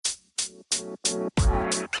Hi.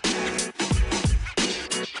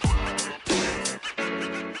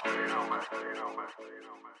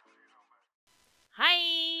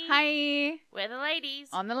 Hi. We're the ladies.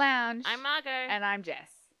 On the lounge. I'm Margot. And I'm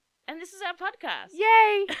Jess. And this is our podcast.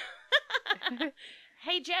 Yay!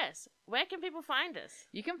 Hey, Jess, where can people find us?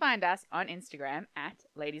 You can find us on Instagram at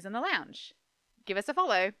Ladies on the Lounge. Give us a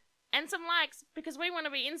follow. And some likes, because we want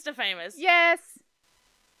to be Insta famous. Yes!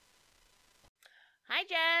 Hi,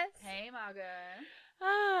 Jess. Hey,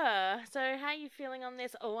 Margot. So how are you feeling on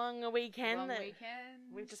this long weekend? Long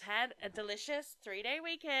weekend. We've just had a delicious 3-day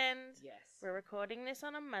weekend. Yes. We're recording this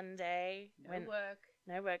on a Monday. No work.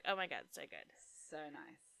 No work. Oh my God, so good. So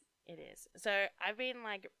nice. It is. So I've been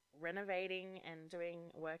renovating and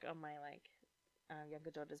doing work on my younger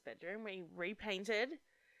daughter's bedroom. We repainted.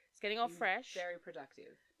 It's getting all fresh. Very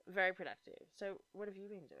productive. Very productive. So what have you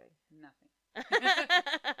been doing? Nothing.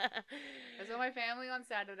 I saw my family on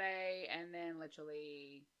Saturday and then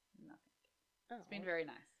literally nothing. Oh, It's been very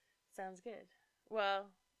nice. Sounds good. Well,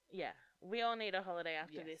 yeah. We all need a holiday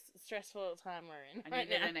after Yes. this stressful time we're in. I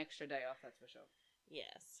needed an extra day off, that's for sure.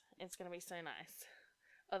 Yes. It's going to be so nice.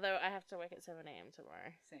 Although I have to work at 7 a.m.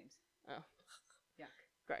 tomorrow. Seems. Oh. Yuck.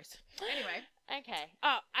 Gross. Anyway. Okay.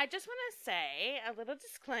 Oh, I just want to say a little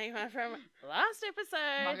disclaimer from last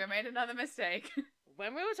episode. Margot made another mistake.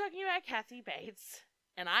 When we were talking about Kathy Bates,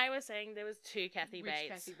 and I was saying there was two Kathy Which Bates.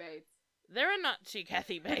 Kathy Bates? There are not two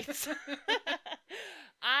Kathy Bates.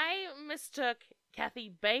 I mistook Kathy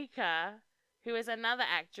Baker, who is another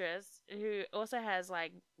actress who also has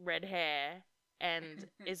red hair and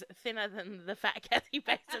is thinner than the fat Kathy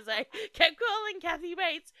Bates, as I kept calling Kathy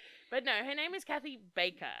Bates. But no, her name is Kathy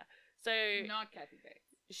Baker. So Not Kathy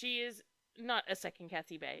Bates. she is not a second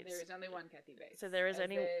Kathy Bates. There is only one Kathy Bates. So there is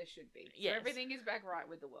only... There should be. Yes. So everything is back right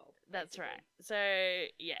with the world. That's basically. right.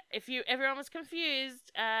 So, yeah, if everyone was confused,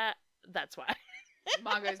 that's why.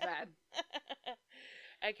 Margot's bad.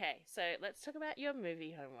 Okay, so let's talk about your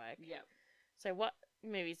movie homework. Yep. So what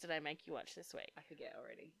movies did I make you watch this week? I forget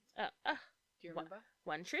already. Do Do you remember?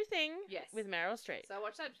 One True Thing. Yes. With Meryl Streep. So I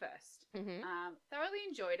watched that first. Mm-hmm. Thoroughly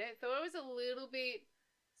enjoyed it. Thought it was a little bit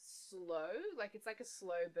slow. It's like a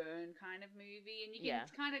slow burn kind of movie. And you can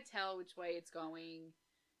kind of tell which way it's going,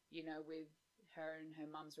 with her and her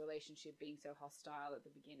mum's relationship being so hostile at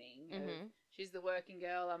the beginning. Mm-hmm. She's the working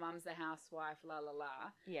girl, her mum's the housewife, la la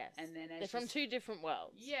la. Yes. And then they're from two different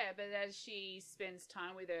worlds. Yeah, but as she spends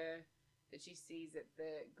time with her, that she sees that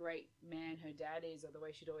the great man her dad is, or the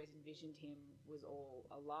way she'd always envisioned him, was all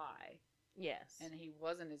a lie. Yes. And he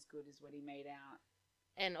wasn't as good as what he made out.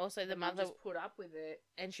 And also the mum mother... just put up with it.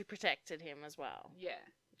 And she protected him as well. Yeah.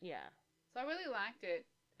 Yeah. So I really liked it.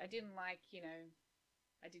 I didn't I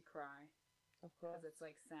did cry. Of course. Because it's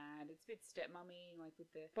sad. It's a bit stepmommy,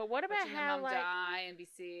 with the... But what about watching how, her mum die and be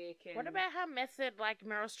sick. And... What about how method,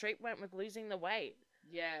 Meryl Streep went with losing the weight?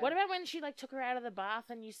 Yeah. What about when she, took her out of the bath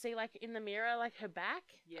and you see, in the mirror, her back?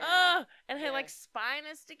 Yeah. Oh! And her, Yeah. spine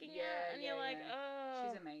is sticking out. And you're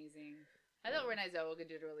oh. She's amazing. I thought Renee Zellweger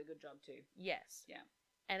did a really good job, too. Yes. Yeah.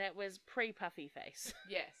 And it was pre-puffy face.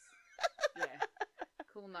 Yes. Yeah.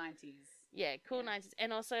 Cool 90s. Yeah, cool 90s.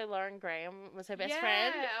 And also Lauren Graham was her best yeah,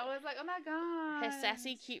 friend. I was like, oh my god. Her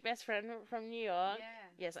sassy, cute best friend from New York. Yeah.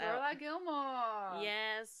 Yes, Lorelai Gilmore.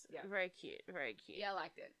 Yes. Yeah. Very cute. Very cute. Yeah, I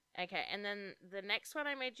liked it. Okay, and then the next one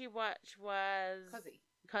I made you watch was...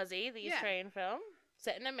 Cozzy, the Australian film.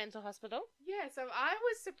 Set in a mental hospital. Yeah, so I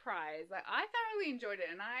was surprised. I thoroughly enjoyed it,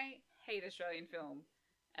 and I hate Australian film.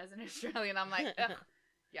 As an Australian, I'm like, ugh,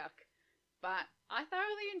 yuck. But I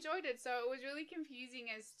thoroughly enjoyed it, so it was really confusing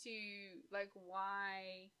as to,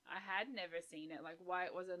 why I had never seen it. Why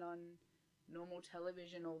it wasn't on normal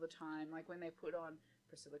television all the time. When they put on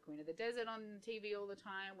Priscilla, Queen of the Desert on TV all the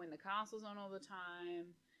time, when The Castle's on all the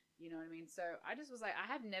time. You know what I mean? So I just was like,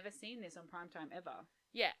 I have never seen this on primetime ever.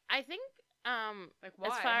 Yeah, I think... why?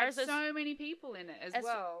 As far as so many people in it as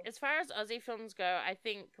well. As far as Aussie films go, I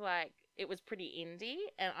think it was pretty indie,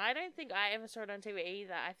 and I don't think I ever saw it on TV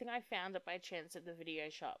either. I think I found it by chance at the video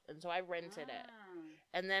shop, and so I rented it.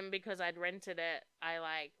 And then because I'd rented it, I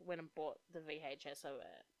went and bought the VHS of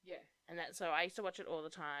it. Yeah. And so I used to watch it all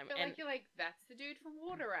the time. But and you're that's the dude from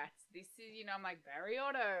Water Rats. This is, I'm Barry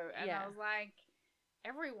Otto, and I was like,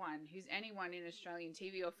 everyone who's anyone in Australian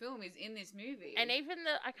TV or film is in this movie. And even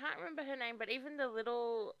I can't remember her name, but even the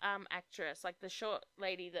little actress, the short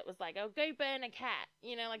lady that was oh, go burn a cat,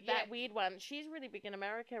 that weird one, she's really big in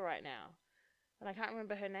America right now. And I can't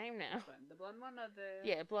remember her name now. The blonde one or the...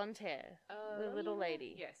 Yeah, blonde hair. The little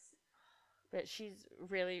lady. Yes. But she's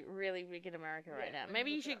really, really big in America right now. let me Maybe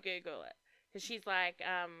you look it should up. Google it. Because she's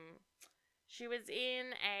she was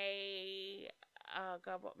in a... oh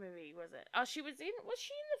god, what movie was it? Oh, was she in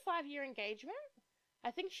the 5-Year Engagement?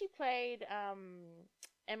 I think she played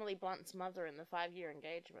Emily Blunt's mother in the 5-Year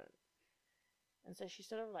Engagement. And so she's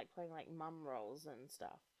sort of like playing like mum roles and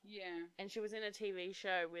stuff. Yeah. And she was in a TV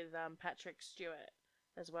show with Patrick Stewart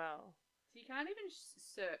as well. So you can't even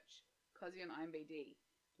search Cosby on IMDb.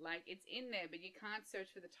 Like, it's in there, but you can't search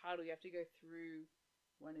for the title. You have to go through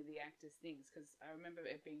one of the actors' things, because I remember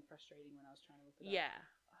it being frustrating when I was trying to look it up. Yeah.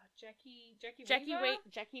 Jackie Weaver?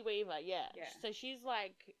 Jackie Weaver, yeah. Yeah. So she's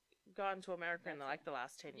like gone to America in like the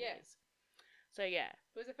last 10 years. So yeah.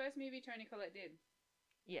 It was the first movie Toni Collette did.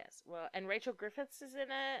 Yes. Well, and Rachel Griffiths is in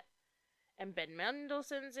it, and Ben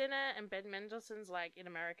Mendelsohn's in it, and Ben Mendelsohn's like in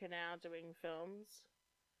America now doing films.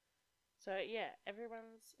 So yeah,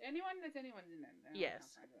 anyone's in it. Yes.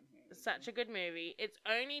 Such a good movie. It's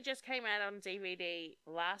only just came out on DVD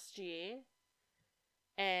last year,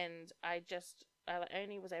 and I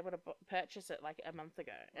only was able to purchase it like a month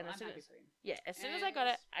ago. Well, and as soon as I got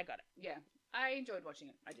it, I got it. Yeah, I enjoyed watching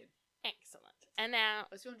it. I did. Excellent. And now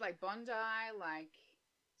it was filmed like Bondi, like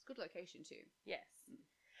it's a good location too. Yes.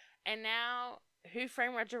 And now, Who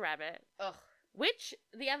Framed Roger Rabbit? Ugh. Which,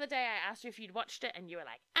 the other day I asked you if you'd watched it, and you were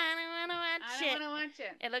like, I don't want to watch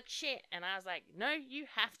it. It looked shit. And I was like, no, you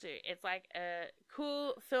have to. It's like a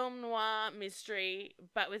cool film noir mystery,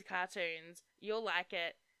 but with cartoons. You'll like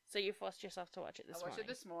it. So you forced yourself to watch it this morning. I watched it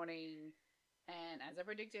this morning, and as I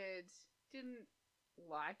predicted, didn't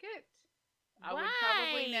like it. I would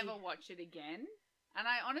probably never watch it again. And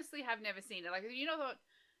I honestly have never seen it. Like, thought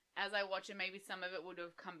as I watch it, maybe some of it would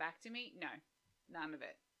have come back to me. No, none of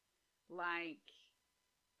it. Like,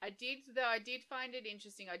 I did find it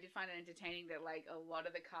interesting. I did find it entertaining that, like, a lot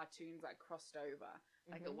of the cartoons, like, crossed over.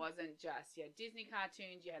 Like, it wasn't just, you had Disney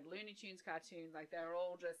cartoons, you had Looney Tunes cartoons. Like, they were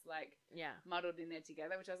all just, like, muddled in there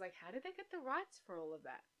together, which I was like, how did they get the rights for all of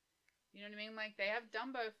that? You know what I mean? Like, they have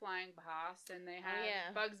Dumbo flying past, and they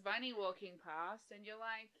have Bugs Bunny walking past, and you're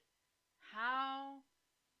like, how?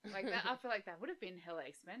 Like, that, I feel like that would have been hella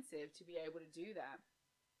expensive to be able to do that.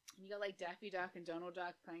 And you got, like, Daffy Duck and Donald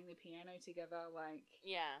Duck playing the piano together, like...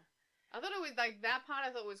 Yeah. I thought it was, like, that part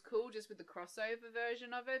I thought was cool just with the crossover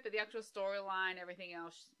version of it, but the actual storyline, everything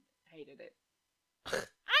else, hated it.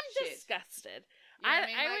 I'm disgusted. You know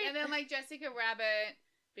what I mean? And then, like, Jessica Rabbit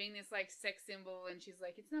being this, like, sex symbol, and she's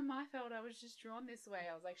like, it's not my fault, I was just drawn this way.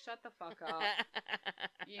 I was like, shut the fuck up.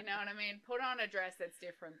 You know what I mean? Put on a dress that's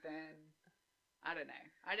different than... I don't know.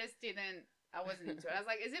 I wasn't into it. I was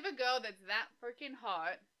like, as if a girl that's that freaking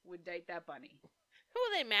hot would date that bunny. Who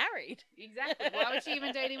are they married? Exactly. Why would she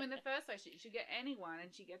even date him in the first place? She should get anyone,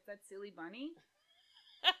 and she gets that silly bunny.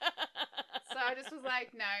 So I just was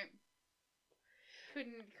like, no.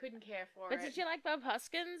 Couldn't care for it. But did you like Bob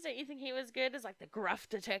Hoskins? Don't you think he was good as, like, the gruff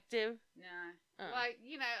detective? No. Like,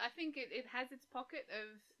 I think it has its pocket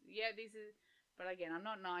of, these are... But again, I'm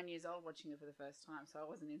not 9 years old watching it for the first time, so I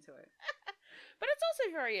wasn't into it. But it's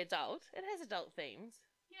also very adult. It has adult themes.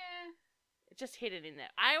 Yeah. It just hidden in there.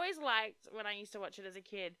 I always liked, when I used to watch it as a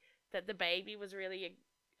kid, that the baby was really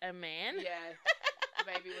a man. Yeah. The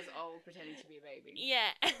baby was old, pretending to be a baby. Yeah.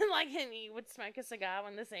 And, like, and he would smoke a cigar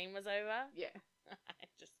when the scene was over. Yeah.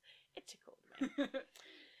 It tickled me.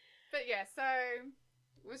 But yeah, so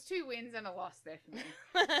it was 2 wins and a loss there for me.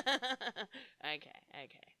 Okay.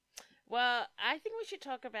 Well, I think we should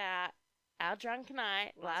talk about our drunk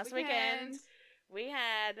night last weekend. We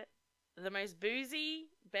had the most boozy,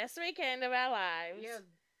 best weekend of our lives. Yeah,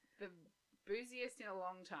 the booziest in a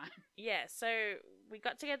long time. Yeah, so we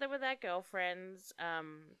got together with our girlfriends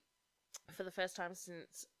for the first time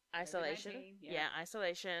since isolation. Yeah,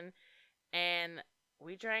 isolation. And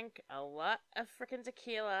we drank a lot of freaking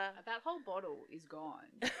tequila. That whole bottle is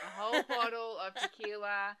gone. A whole bottle of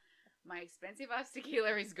tequila. My expensive ass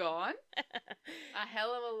tequila is gone. A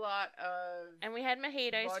hell of a lot of... And we had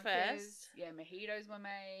mojitos vodkas. First. Yeah, mojitos were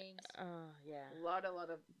made. Oh, yeah. A lot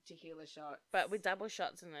of tequila shots. But with double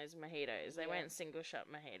shots in those mojitos. They weren't single shot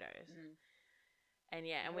mojitos. And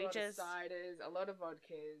yeah, and we just... A lot of ciders, a lot of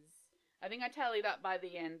vodkas. I think I tallied up by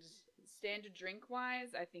the end. Standard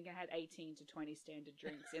drink-wise, I think I had 18 to 20 standard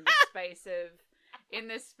drinks in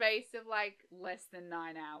the space of like less than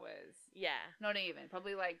 9 hours. Yeah. Not even.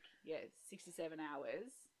 Probably like 67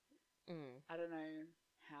 hours. I don't know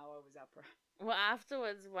how I was up. Well,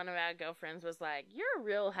 afterwards, one of our girlfriends was like, "You're a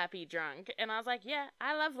real happy drunk," and I was like, "Yeah,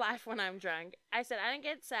 I love life when I'm drunk." I said, "I don't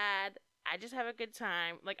get sad. I just have a good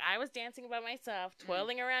time." Like, I was dancing by myself,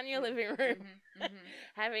 twirling around your living room,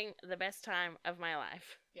 having the best time of my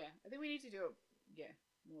life. Yeah, I think we need to do it.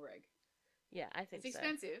 More reg. Yeah, I think it's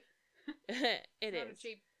expensive. It is.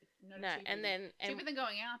 Not no, cheap and then cheaper than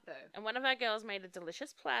going out though. And one of our girls made a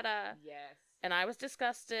delicious platter. Yes. and I was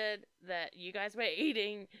disgusted that you guys were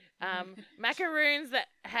eating macaroons that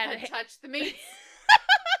had touched the meat.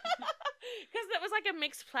 Because that was like a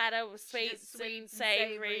mixed platter with sweets and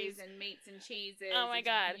savories and meats and cheeses. Oh my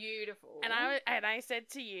God. Beautiful. And I said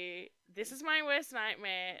to you, this is my worst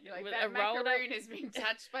nightmare. You're like, with that a rolled macaroon has been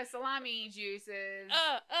touched by salami juices.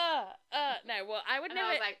 No, well, I would and never.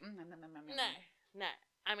 I was like, No.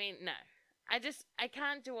 I mean, no. I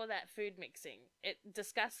can't do all that food mixing. It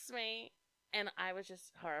disgusts me, and I was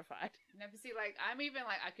just horrified. Never see, like, I'm even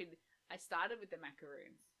like, I started with the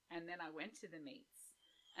macaroons, and then I went to the meats.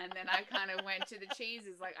 And then I kind of went to the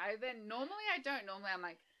cheeses. Like, normally I'm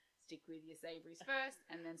like, stick with your savories first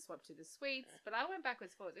and then swap to the sweets. But I went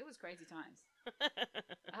backwards forwards. It was crazy times.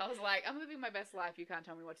 I was like, I'm living my best life. You can't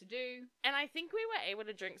tell me what to do. And I think we were able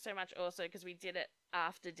to drink so much also because we did it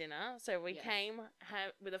after dinner. So we came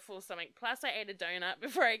with a full stomach. Plus, I ate a donut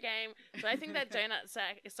before I came. So I think that donut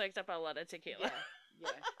soaked up a lot of tequila.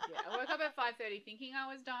 Yeah. I woke up at 5:30 thinking I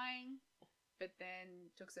was dying. But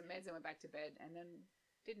then took some meds and went back to bed. And then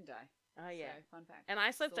didn't die. Oh, yeah. So, fun fact. And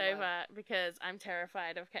I slept over because I'm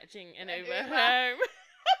terrified of catching an Uber Uber. home.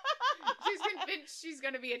 She's convinced she's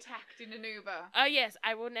going to be attacked in an Uber. Oh, yes.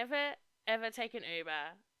 I will never, ever take an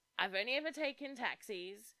Uber. I've only ever taken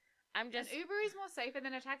taxis. An Uber is more safer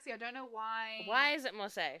than a taxi. I don't know why. Why is it more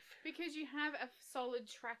safe? Because you have a solid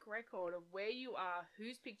track record of where you are,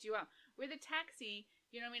 who's picked you up. With a taxi,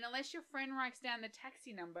 you know what I mean? Unless your friend writes down the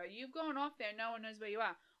taxi number, you've gone off there, no one knows where you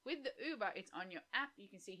are. With the Uber, it's on your app. You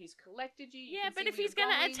can see who's collected you. Yeah, but if he's going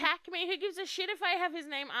to attack me, who gives a shit if I have his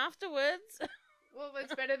name afterwards? Well,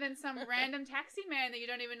 it's better than some random taxi man that you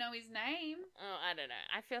don't even know his name. Oh, I don't know.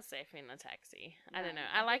 I feel safe in a taxi. No, I don't know.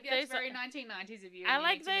 I like think those. That's very 1990s of you. I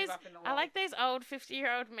like those old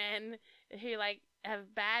 50-year-old men who like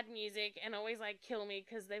have bad music and always like kill me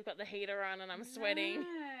because they've got the heater on and I'm sweating.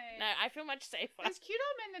 No, I feel much safer. There's cute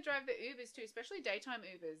old men that drive the Ubers too, especially daytime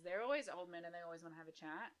Ubers. They're always old men and they always want to have a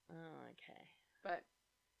chat. Oh, okay. But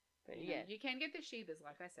yeah, you can get the Shebas,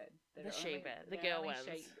 like I said. The Sheba, the girl ones.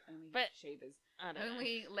 But Shebas.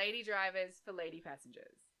 Only lady drivers for lady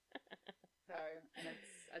passengers. So, and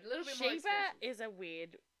it's a little bit more Sheba is a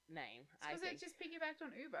weird name, I think. It just piggybacked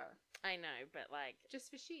on Uber. I know, but like... Just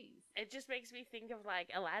for she's. It just makes me think of like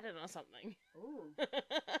Aladdin or something. Ooh. Okay.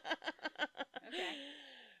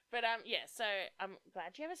 But yeah, so I'm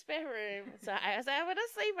glad you have a spare room. So I was able to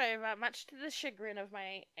sleep over, much to the chagrin of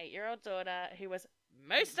my 8-year-old daughter, who was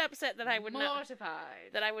most upset that I would not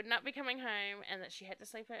be coming home, and that she had to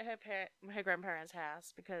sleep at her grandparents'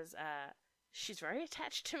 house because she's very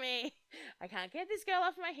attached to me. I can't get this girl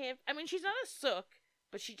off my hip. I mean, she's not a sook,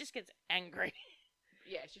 but she just gets angry.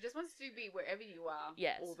 Yeah, she just wants to be wherever you are.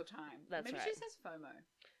 Yes, all the time. Maybe she just has FOMO.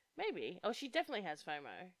 Maybe. Oh, she definitely has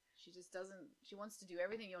FOMO. She just doesn't. She wants to do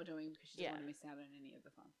everything you're doing because she doesn't want to miss out on any of the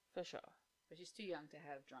fun. For sure. But she's too young to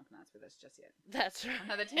have drunk nights with us just yet. That's right.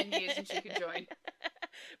 Another 10 years and she could join.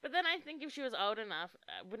 But then I think if she was old enough,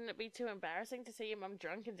 wouldn't it be too embarrassing to see your mum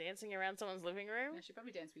drunk and dancing around someone's living room? No, she'd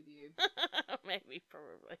probably dance with you. Maybe,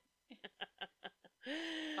 probably.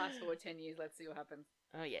 Fast forward 10 years, let's see what happens.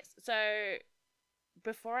 Oh, yes. So,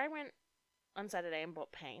 before I went on Saturday and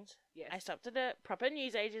bought paint, I stopped at a proper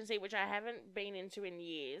news agency, which I haven't been into in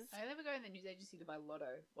years. I never go in the news agency to buy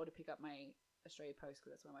Lotto or to pick up my Australia Post,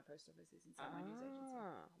 because that's where my post office is inside my news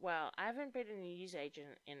agency. Well, I haven't been a news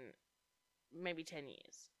agent in maybe 10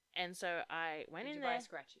 years. And so I went in there. Did you buy a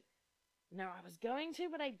scratchy? No, I was going to,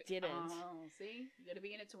 but I didn't. Oh, see? You gotta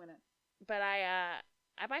be in it to win it. But I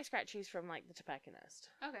buy scratchies from, like, the tobacconist.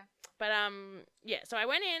 Okay. But, yeah, so I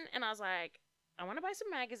went in and I was like, I want to buy some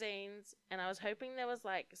magazines, and I was hoping there was,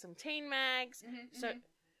 like, some teen mags. So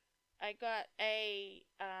I got a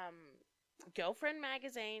girlfriend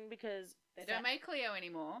magazine because... They don't make Cleo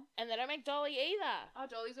anymore. And they don't make Dolly either. Oh,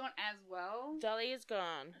 Dolly's gone as well? Dolly is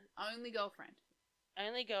gone. Only girlfriend.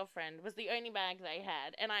 Only girlfriend was the only bag they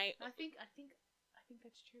had, and I think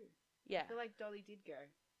that's true. Yeah. I feel like Dolly did go.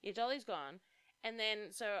 Yeah, Dolly's gone. And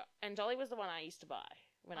then, and Dolly was the one I used to buy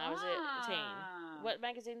when I was a teen. What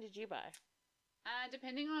magazine did you buy?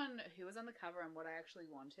 Depending on who was on the cover and what I actually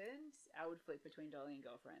wanted, I would flip between Dolly and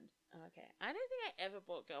Girlfriend. Okay. I don't think I ever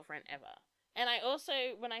bought Girlfriend ever. And I also,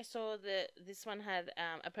 when I saw that this one had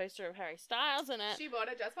a poster of Harry Styles in it. She bought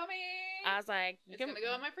it just for me. I was like, it's going to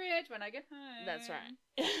go in my fridge when I get home. That's right.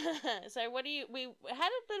 So we had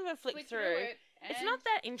a bit of a flick through it. It's not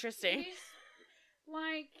that interesting.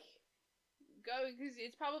 Because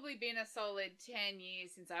it's probably been a solid 10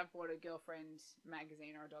 years since I've bought a Girlfriend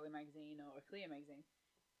magazine or a Dolly magazine or a Clear magazine.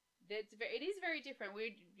 It is very different.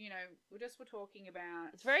 We're talking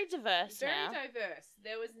about... It's very diverse now. Very diverse.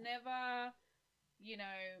 There was never you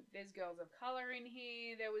know, there's girls of color in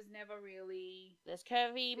here. There was never really There's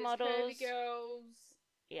curvy there's models. curvy girls.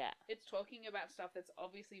 Yeah. It's talking about stuff that's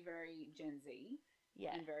obviously very Gen Z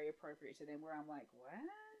Yeah. and very appropriate to them. Where I'm like, what?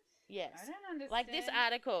 Yes. I don't understand. Like this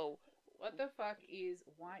article. What the fuck is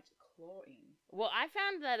white clawing? Well, I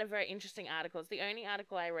found that a very interesting article. It's the only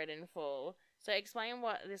article I read in full. So explain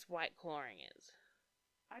what this white clawing is.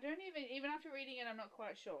 I don't even after reading it, I'm not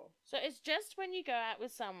quite sure. So it's just when you go out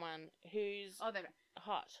with someone who's Oh, they're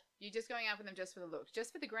hot. you're just going out with them just for the looks,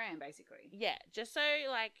 just for the gram, basically. Yeah, just so,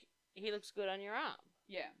 like, he looks good on your arm.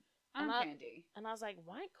 Yeah, And arm candy. And I was like,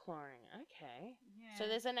 white clawing, okay. Yeah. So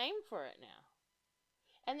there's a name for it now.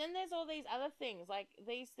 And then there's all these other things, like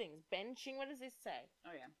these things. Benching, what does this say?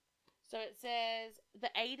 Oh yeah. So it says, the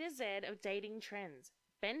A to Z of dating trends.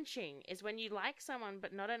 Benching is when you like someone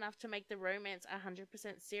but not enough to make the romance 100%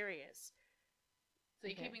 serious. So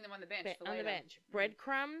you're Okay. keeping them on the bench for On later. the bench.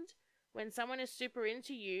 Breadcrumbed, when someone is super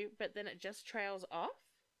into you but then it just trails off.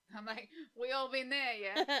 I'm like, we all been there,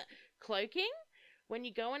 yeah. Cloaking, when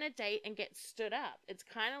you go on a date and get stood up. It's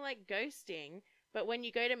kind of like ghosting, but when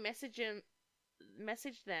you go to message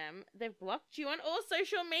them, they've blocked you on all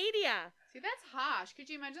social media. See, that's harsh. Could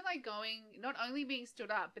you imagine, like, going, not only being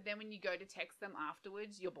stood up, but then when you go to text them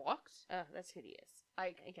afterwards, you're blocked? Oh, that's hideous.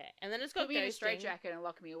 Like, Okay, and then it's got put me in a ghosting. straitjacket and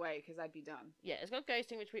lock me away, because I'd be done. Yeah, it's got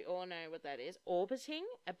ghosting, which we all know what that is. Orbiting,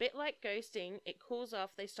 a bit like ghosting, it cools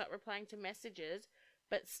off, they stop replying to messages,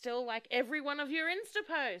 but still like every one of your Insta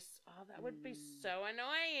posts. Oh, that would be so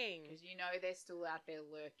annoying. Because you know they're still out there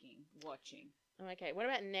lurking, watching. Okay, what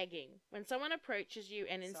about negging? When someone approaches you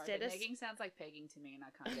and Sorry, instead but of... negging sounds like pegging to me, and I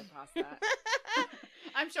can't get past that.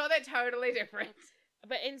 I'm sure they're totally different.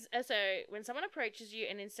 But so when someone approaches you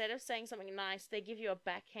and instead of saying something nice, they give you a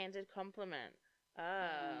backhanded compliment. Oh,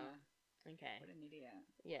 okay. What an idiot.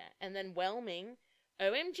 Yeah, and then whelming.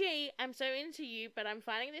 OMG, I'm so into you, but I'm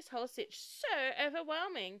finding this whole sitch so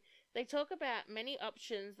overwhelming. They talk about how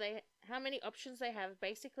many options they have,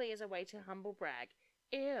 basically as a way to humble brag.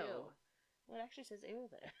 Ew. Well, it actually says ew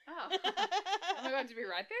there. Oh. Am I going to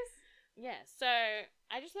rewrite this? Yeah, so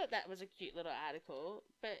I just thought that was a cute little article,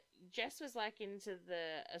 but Jess was like into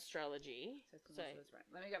the astrology. So right.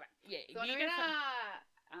 Let me go back. Yeah, So you I'm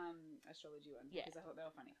go astrology one Yeah. because I thought they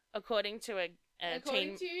were funny. according to a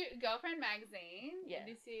According teen. to Girlfriend Magazine, Yeah.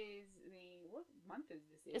 this is what month is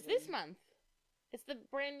this? It's this month. It's the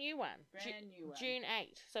brand new one. Brand new one. June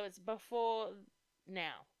 8th. So it's before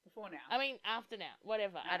now. Before now. I mean, after now.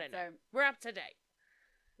 Whatever. I don't know. So We're up to date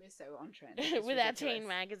we're so on trend. It's with our teen ridiculous.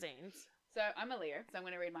 magazines. So I'm a Leo, so I'm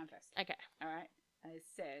going to read mine first. Okay. All right. It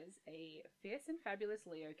says, a fierce and fabulous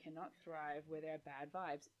Leo cannot thrive where there are bad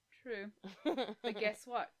vibes. True. But guess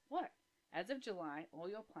what? What? As of July, all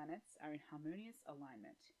your planets are in harmonious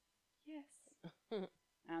alignment. Yes.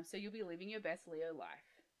 So you'll be living your best Leo life.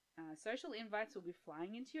 Social invites will be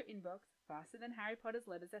flying into your inbox faster than Harry Potter's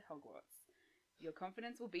letters at Hogwarts. Your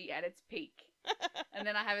confidence will be at its peak. And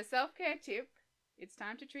then I have a self-care tip. It's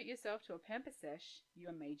time to treat yourself to a pamper sesh. You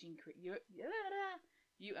amazing creature,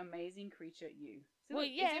 you. So Well,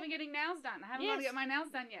 look, yeah. it's even getting nails done. I haven't Yes. got to get my nails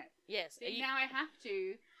done yet. Yes. See, now I have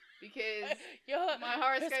to because Your my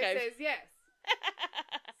horoscope says yes.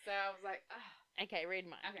 So I was like, ah. Okay, read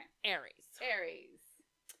mine. Okay. Aries. Aries.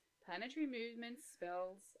 Planetary movement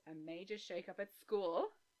spells a major shake-up at school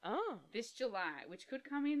Oh. this July, which could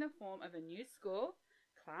come in the form of a new school,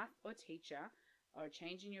 class or teacher, or a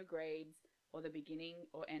change in your grades, or the beginning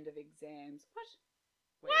or end of exams. What?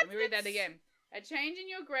 Wait, What? let me read that That's- again. A change in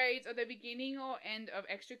your grades or the beginning or end of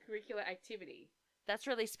extracurricular activity. That's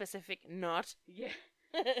really specific. Not. Yeah.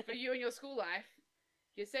 For you and your school life.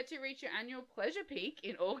 You're set to reach your annual pleasure peak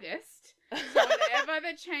in August. So whatever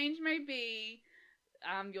the change may be,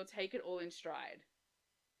 you'll take it all in stride.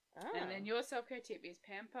 Oh. And then your self-care tip is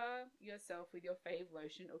pamper yourself with your fave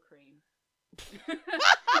lotion or cream.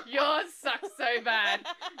 Yours sucks so bad.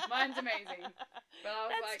 Mine's amazing. But I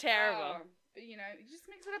was That's like, terrible. oh, but, you know, just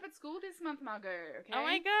mix it up at school this month, Margot, okay? Oh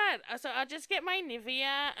my god. So I'll just get my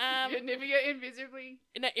Nivea, Your Nivea Invisibly.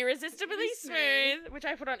 no, Irresistibly Smooth. Smooth, which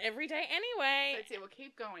I put on every day anyway. That's it, we'll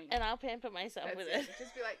keep going. And I'll pamper myself That's with it. it.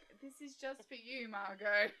 Just be like, this is just for you,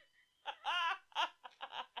 Margot.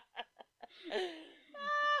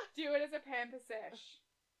 Do it as a pamper sesh.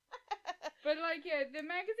 But like, yeah, the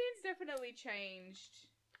magazine's definitely changed.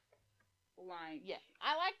 Like, Yeah,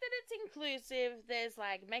 I like that it's inclusive. There's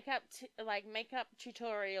like makeup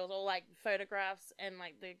tutorials or like photographs, and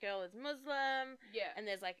like the girl is Muslim, yeah. and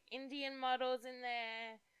there's like Indian models in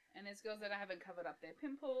there. And there's girls that haven't covered up their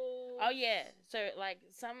pimples. Oh yeah, so like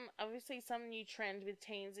some new trend with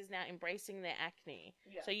teens is now embracing their acne.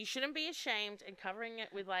 Yeah. So you shouldn't be ashamed and covering it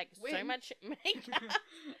with like so Win. much makeup.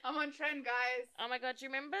 I'm on trend, guys. Oh my god, do you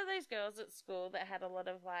remember those girls at school that had a lot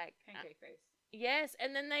of like Pancake face. yes,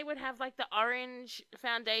 and then they would have like the orange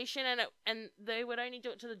foundation and they would only do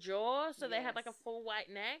it to the jaw, so they had like a Yes. full white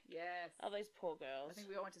neck. Yes. Oh, those poor girls. I think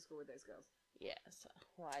we all went to school with those girls. Yes.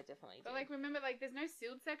 Well, I definitely But did. like, remember, like, there's no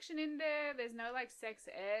sealed section in there. There's no like sex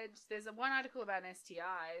edge. There's one article about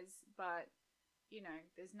STIs, but you know,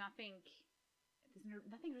 there's nothing. There's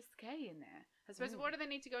nothing risque in there. I suppose what do they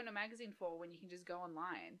need to go in a magazine for when you can just go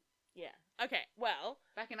online? Yeah. Okay, well,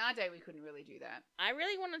 Back in our day, we couldn't really do that. I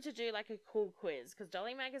really wanted to do like a cool quiz because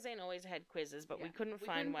Dolly Magazine always had quizzes, but we Yeah. couldn't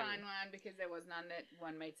find one. Because there was none that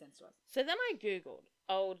one made sense to us. So then I googled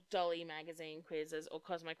old Dolly Magazine quizzes or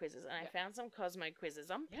Cosmo quizzes, and I found some Cosmo quizzes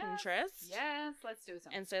on Pinterest. Yes, let's do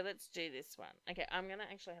something. And so let's do this one. Okay, I'm gonna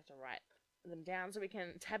actually have to write them down so we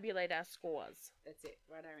can tabulate our scores. That's it.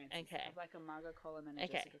 Write our answers. Okay. I have like a Margot column and a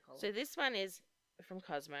Okay, Jessica column. so this one is from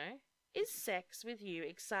Cosmo. Is sex with you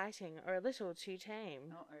exciting or a little too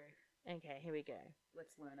tame? Uh-oh. Okay, here we go.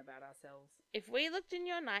 Let's learn about ourselves. If we looked in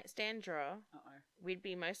your nightstand drawer, Uh-oh. we'd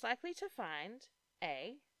be most likely to find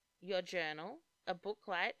A. Your journal, a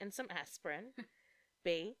booklight, and some aspirin.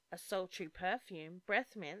 B. A sultry perfume,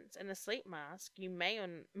 breath mints, and a sleep mask you may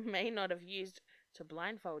or may not have used to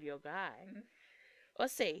blindfold your guy. Mhm. Or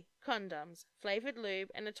C. Condoms, flavoured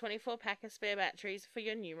lube, and a 24-pack of spare batteries for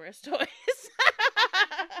your numerous toys.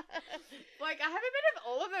 Like, I have a bit of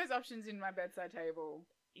all of those options in my bedside table.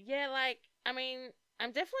 Yeah, like, I mean, I'm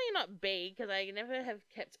definitely not B because I never have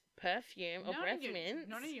kept perfume or breath mints.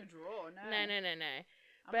 Not in your drawer, no. No.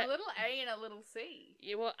 I'm But- a little A and a little C.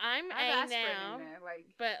 Yeah, well, I'm I have A aspirin now, in there. Like,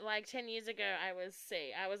 but like 10 years ago, I was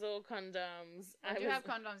C. I was all condoms. I do have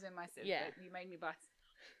condoms in my suit, Yeah. but you made me buy.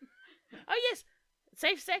 Oh, yes!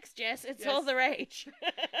 Safe sex, Jess. It's all Yes. the rage.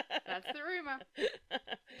 That's the rumor.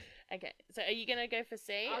 Okay, so are you going to go for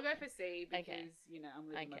C? I'll go for C because, Okay. you know, I'm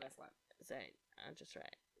living my Okay. best life. So I'll just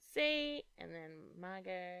write C and then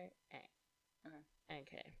Margot A. Okay.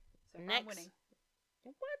 Okay. So far I'm Next. winning.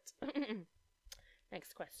 What?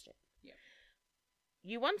 Next question. Yep.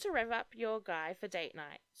 You want to rev up your guy for date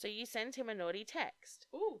night, so you send him a naughty text.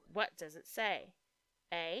 Ooh. What does it say?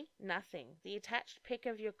 A. Nothing. The attached pic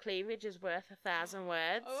of your cleavage is worth 1,000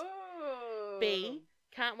 words. Oh. B.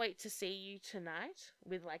 Can't wait to see you tonight,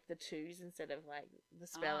 with like the twos instead of like the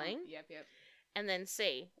spelling. Yep. And then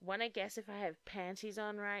C. Want to guess if I have panties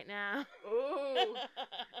on right now? Ooh.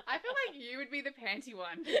 I feel like you would be the panty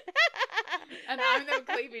one, and I'm the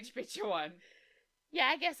cleavage picture one. Yeah,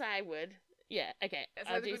 I guess I would. Yeah, okay. Is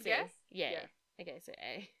I'll that a do good C. guess? Yeah. Yeah. Okay, so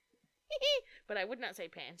A. But I would not say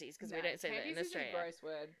panties because we No, don't say that in panties is a Australia. gross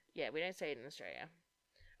word. Yeah, we don't say it in Australia.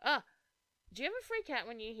 Oh, do you ever freak out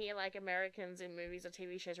when you hear like Americans in movies or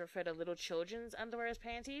TV shows refer to little children's underwear as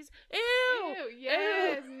panties? Ew! Ew,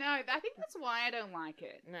 yes, no. I think that's why I don't like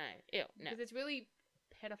it. No, ew, no. Because it's really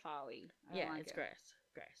pedophile-y. I don't Yeah, like it's it. gross.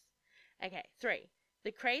 Gross. Okay, 3.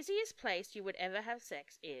 The craziest place you would ever have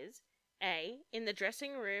sex is A. In the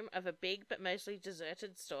dressing room of a big but mostly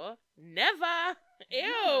deserted store. Never! Ew!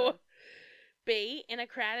 No. B. In a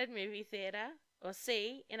crowded movie theater. Or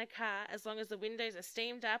C. In a car as long as the windows are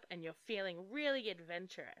steamed up and you're feeling really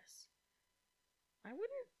adventurous. I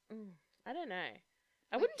wouldn't... I don't know.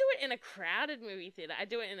 I wouldn't do it in a crowded movie theater. I'd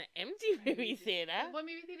do it in an empty movie theater. Well,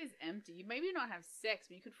 movie theater's empty. You maybe not have sex,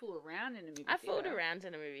 but you could fool around in a movie I theater. fooled around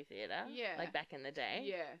in a movie theater. Yeah. Like back in the day.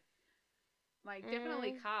 Yeah. Like,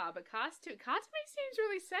 definitely Mm. car, but cars too. Car to me seems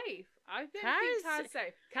really safe. I don't think Cars- car's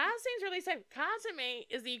safe. Car seems really safe. Car to me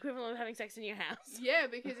is the equivalent of having sex in your house. Yeah,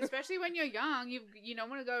 because especially when you're young, you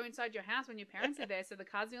don't want to go inside your house when your parents are there, so the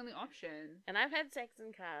car's the only option. And I've had sex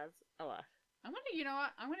in cars a lot. I'm gonna, you know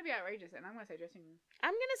what? I'm gonna be outrageous, and I'm gonna say dressing room.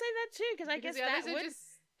 I'm gonna say that too because I guess the others that are would just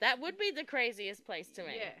that would be the craziest place to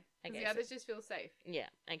me. yeah. Because Okay, the others just feel safe. Yeah.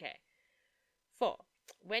 Okay. 4.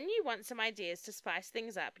 When you want some ideas to spice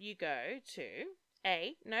things up, you go to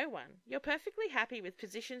A. No one. You're perfectly happy with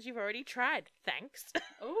positions you've already tried. Thanks.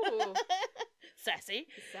 Ooh, Sassy.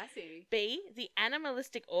 sassy. B. The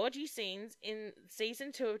animalistic orgy scenes in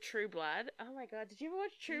season 2 of True Blood. Oh my god, did you ever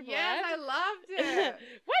watch True Yes, I Blood? loved it.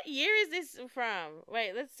 What year is this from?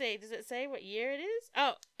 Wait, let's see. Does it say what year it is?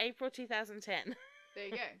 Oh, April 2010. There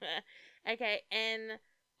you go. Okay, and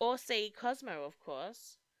or C. Cosmo, of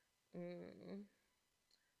course.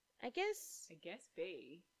 I guess I guess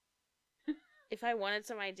B. if I wanted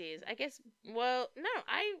some ideas, I guess. Well, no,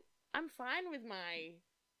 I'm fine with my.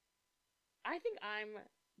 I think I'm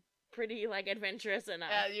pretty like adventurous enough.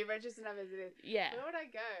 You're adventurous enough as it is. Yeah. Where would I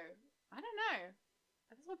go? I don't know.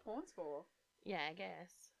 That's what porn's for. Yeah, I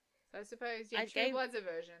guess. So I suppose, True Blood's a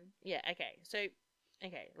version. Yeah, okay. So,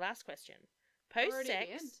 last question. Already at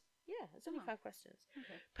the end? Post-sex... Yeah, it's only 5 questions.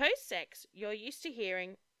 Okay. Post-sex, you're used to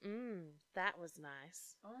hearing, that was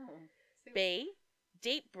nice. Oh. B,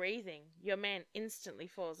 deep breathing. Your man instantly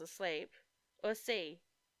falls asleep. Or C...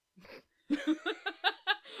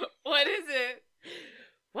 What is it?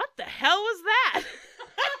 What the hell was that?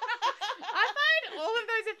 I find all of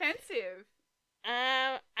those offensive.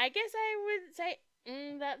 I guess I would say,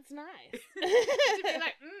 that's nice. To be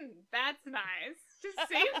like, that's nice. Just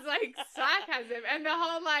seems like sarcasm. And the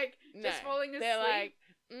whole, like, just falling asleep. They're like,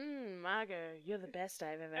 Margot, you're the best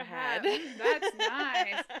I've ever had. That's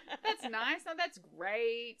nice. That's nice. Oh, that's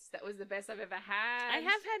great. That was the best I've ever had. I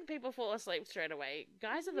have had people fall asleep straight away.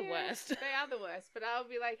 Guys are the worst. They are the worst. But I'll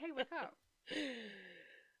be like, hey, wake up.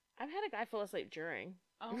 I've had a guy fall asleep during.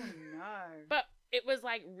 Oh, no. But it was,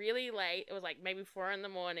 like, really late. It was, like, maybe 4 in the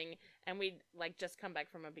morning, and we'd, like, just come back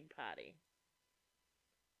from a big party.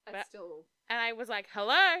 Still... And I was like,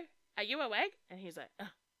 hello? Are you awake? And he's like,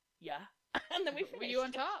 yeah. And then we finished. Were you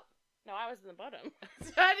on top? No, I was in the bottom.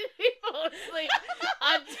 So how did he fall asleep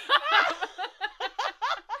on top?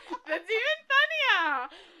 That's even funnier.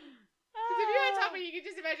 Because if you're on top, you could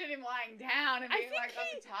just imagine him lying down and being like,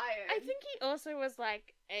 I'm tired. I think he also was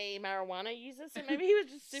like a marijuana user, so maybe he was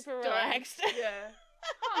just super relaxed. Yeah.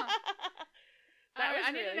 Huh.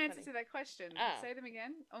 I need really an answer funny. to that question. Oh. Say them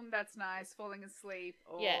again. That's nice. Falling asleep.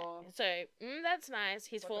 Or... Yeah. So, that's nice.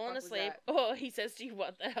 He's What the fallen fuck was asleep. that? Or he says to you,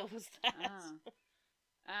 what the hell was that?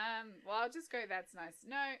 Well, I'll just go, that's nice.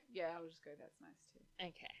 No, yeah, I'll just go, that's nice too.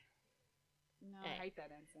 Okay. No, Hey. I hate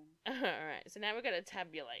that answer. Alright, so now we're going to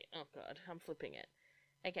tabulate. Oh, God, I'm flipping it.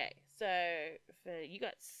 Okay, so you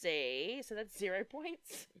got C, so that's 0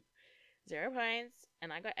 points. 0 points.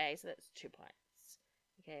 And I got A, so that's 2 points.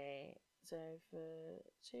 Okay, so for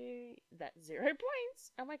 2, that's 0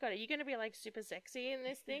 points. Oh my God, are you going to be like super sexy in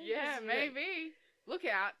this thing? Yeah, maybe. Look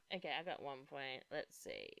out. Okay, I got 1 point. Let's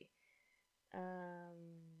see.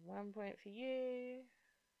 1 point for you.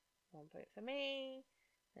 1 point for me.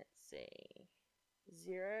 Let's see.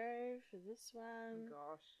 0 for this one.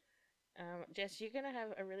 Oh, gosh. Jess, you're going to have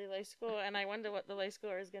a really low score, and I wonder what the low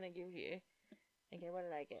score is going to give you. Okay, what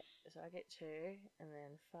did I get? So I get 2, and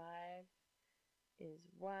then 5 is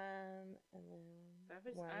 1, and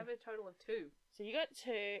then I have a total of 2. So you got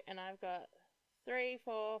 2, and I've got 3,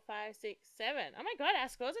 4, 5, 6, 7. Oh my God, our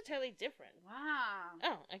scores are totally different. Wow.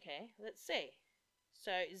 Oh, okay. Let's see.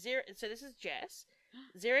 So 0. So this is Jess.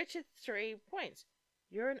 0 to 3 points.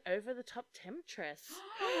 You're an over-the-top temptress.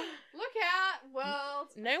 Look out, world.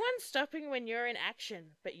 No one's stopping when you're in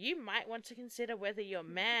action, but you might want to consider whether your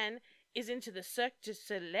man is into the Cirque du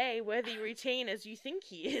Soleil worthy routine as you think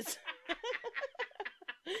he is.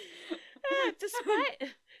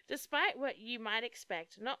 Despite what you might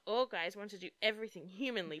expect, not all guys want to do everything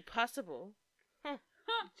humanly possible. Huh.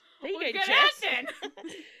 There you go, Jess.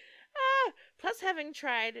 Plus, having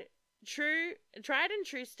tried and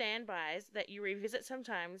true standbys that you revisit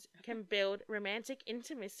sometimes can build romantic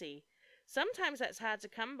intimacy. Sometimes that's hard to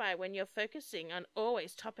come by when you're focusing on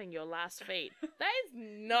always topping your last feat. That is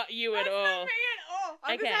not you at all. That's not me at all.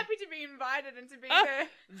 I'm Okay. just happy to be invited and to be there.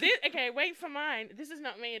 Okay, wait for mine. This is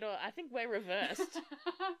not me at all. I think we're reversed.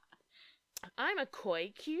 I'm a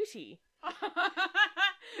coy cutie.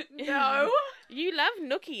 No. You love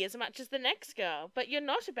nookie as much as the next girl, but you're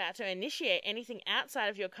not about to initiate anything outside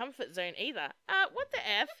of your comfort zone either. What the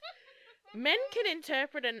F? Men can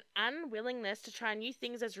interpret an unwillingness to try new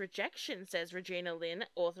things as rejection, says Regina Lynn,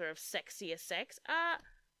 author of Sexier Sex.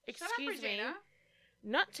 Excuse Shut up, me. Regina.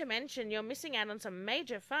 Not to mention you're missing out on some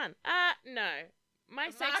major fun. No. My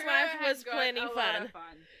sex Margaret life has was got plenty a lot fun. of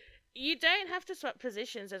fun. You don't have to swap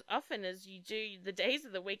positions as often as you do the days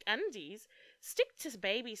of the week undies. Stick to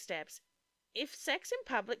baby steps. If sex in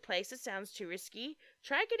public places sounds too risky,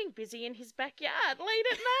 try getting busy in his backyard late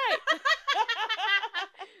at night.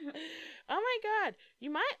 Oh my God, you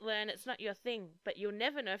might learn it's not your thing, but you'll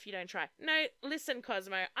never know if you don't try. No, listen,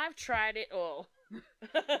 Cosmo, I've tried it all.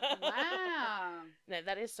 Wow. No,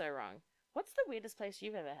 that is so wrong. What's the weirdest place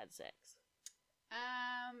you've ever had sex?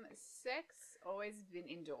 Sex always been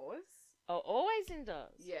indoors. Oh, always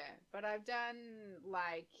indoors. Yeah, but I've done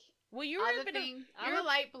like Well, you were other a bit things. of I'm a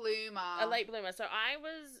late bloomer. a late bloomer. So I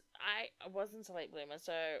wasn't a late bloomer.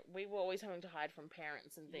 So we were always having to hide from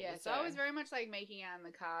parents and things. Yeah, so I was very much like making out in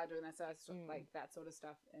the car, doing that sort of stuff, like that sort of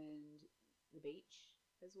stuff, and the beach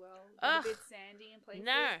as well. A bit sandy in places.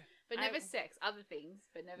 No, but never sex. Other things,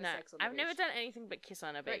 but never no. sex on the I've beach. never done anything but kiss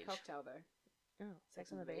on a Great beach. cocktail though. Oh,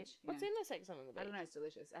 Sex on the Beach. Yeah. What's in the Sex on the Beach? I don't know. It's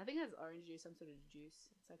delicious. I think it has orange juice, some sort of juice.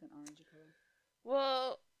 It's like an orangey color.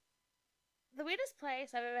 Well, the weirdest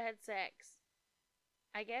place I've ever had sex,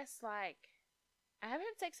 I guess, like, I haven't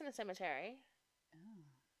had sex in a cemetery. Oh.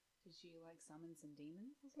 Did you like summon some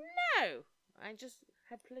demons or something? No, I just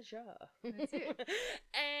had pleasure. That's it.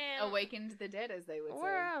 And Awakened the dead, as they would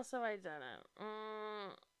where say. else have I done it?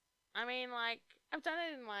 I mean, like, I've done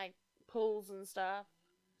it in, like, pools and stuff.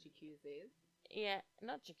 Jacuzzis. Yeah,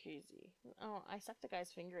 not jacuzzi. Oh, I sucked a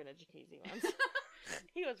guy's finger in a jacuzzi once.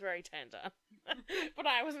 He was very tender. But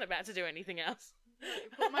I wasn't about to do anything else.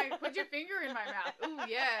 Put your finger in my mouth. Ooh,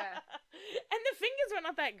 yeah. And the fingers were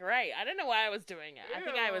not that great. I don't know why I was doing it. I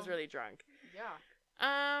think I was Ew. really drunk. Yeah.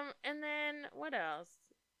 And then what else?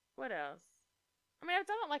 What else? I mean, I've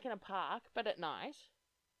done it like in a park, but at night.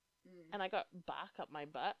 And I got bark up my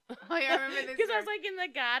butt. Oh, yeah, I remember this. Because I was like in the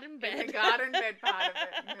garden bed. In the garden bed part of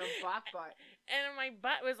it. You know, bark bite. And my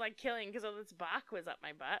butt was like killing because all this bark was up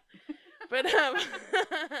my butt. But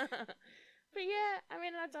but yeah, I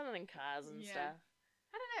mean, I've done it in cars and stuff.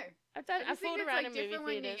 I don't know. I've fooled around in movie different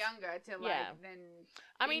when theaters. you're younger to like Yeah. then.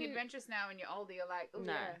 I being mean, adventurous now when you're older, you're like, oh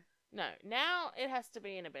No. yeah. no, now it has to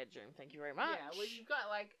be in a bedroom. Thank you very much. Yeah, well, you've got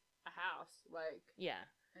like a house, like, Yeah.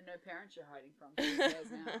 and no parents you're hiding from. So who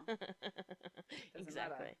cares now?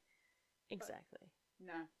 Exactly. matter. Exactly.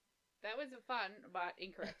 No, that was fun, but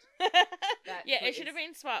incorrect. Yeah, it should quiz. have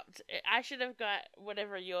been swapped. I should have got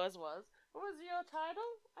whatever yours was. What was your title?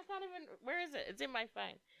 I can't even. Where is it? It's in my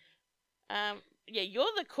phone. Yeah,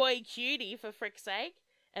 you're the coy cutie for frick's sake,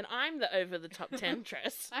 and I'm the over the top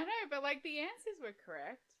temptress. I know, but like the answers were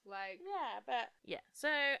correct. Like, Yeah, but yeah. So,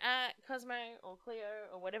 Cosmo or Cleo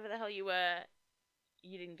or whatever the hell you were,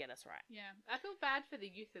 you didn't get us right. yeah, I feel bad for the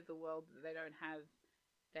youth of the world that they don't have.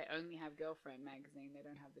 They only have Girlfriend magazine. They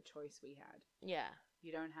don't have the choice we had. Yeah.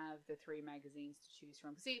 You don't have the 3 magazines to choose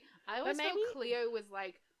from. See, I always maybe- felt Cleo was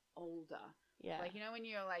like older. Yeah. Like, you know, when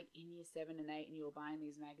you're like in year 7 and 8 and you were buying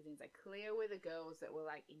these magazines, like Cleo were the girls that were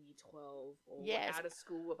like in year 12 or Yes. out of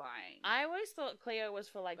school were buying. I always thought Cleo was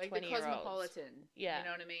for like Like 20 the year olds. Cosmopolitan. Yeah. You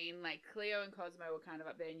know what I mean? Like Cleo and Cosmo were kind of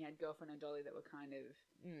up there, and you had Girlfriend and Dolly that were kind of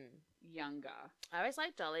younger. I always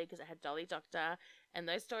liked Dolly because it had Dolly Doctor, and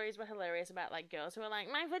those stories were hilarious about like girls who were like,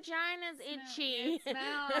 my vagina's itchy. It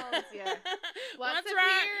smells, yeah. What's a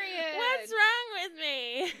wrong? period? What's wrong with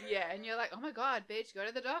me? Yeah, and you're like, oh my god, bitch, go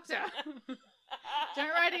to the doctor. Don't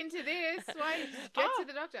write into this. Why? Just get to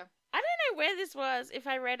the doctor. I don't know where this was. If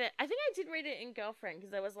I read it, I think I did read it in Girlfriend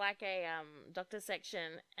because there was like a doctor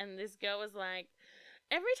section, and this girl was like,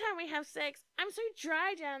 every time we have sex, I'm so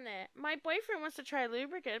dry down there. My boyfriend wants to try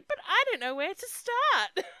lubricant, but I don't know where to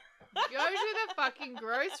start. Go to the fucking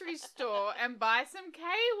grocery store and buy some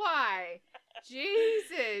KY.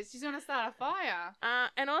 Jesus, she's gonna start a fire.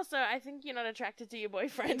 And also, I think you're not attracted to your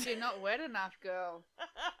boyfriend. You're not wet enough, girl.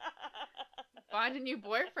 Find a new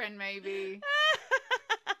boyfriend, maybe.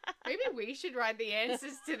 Maybe we should write the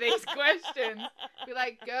answers to these questions. Be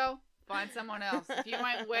like, girl, find someone else. If you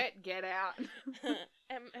ain't wet, get out.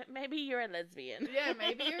 Maybe you're a lesbian. Yeah,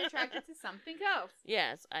 maybe you're attracted to something else.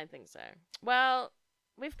 Yes, I think so. Well,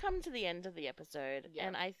 we've come to the end of the episode, Yeah.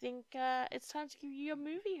 and I think it's time to give you your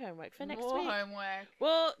movie homework for next More week. homework.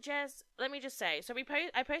 Well, Jess, let me just say, so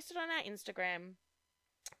I posted on our Instagram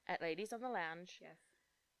at Ladies on the Lounge. Yes.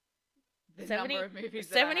 70 number of movies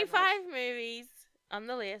that I have 75 watched. movies on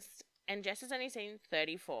the list, and Jess has only seen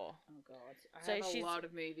 34. Oh god, I So have she's- a lot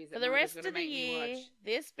of movies. For that the Mama's rest gonna of the make me year, watch.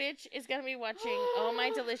 this bitch is going to be watching all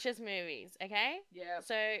my delicious movies, okay? Yeah.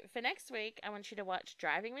 So for next week, I want you to watch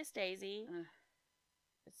Driving Miss Daisy. Ugh.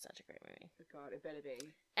 It's such a great movie. Oh god, it better be.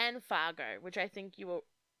 And Fargo, which I think you will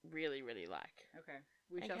really, really like. Okay,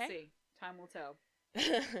 we shall Okay. see. Time will tell.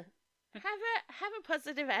 have a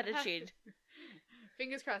positive attitude.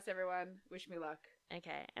 Fingers crossed, everyone. Wish me luck.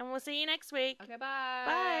 Okay, and we'll see you next week. Okay, bye.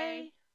 Bye.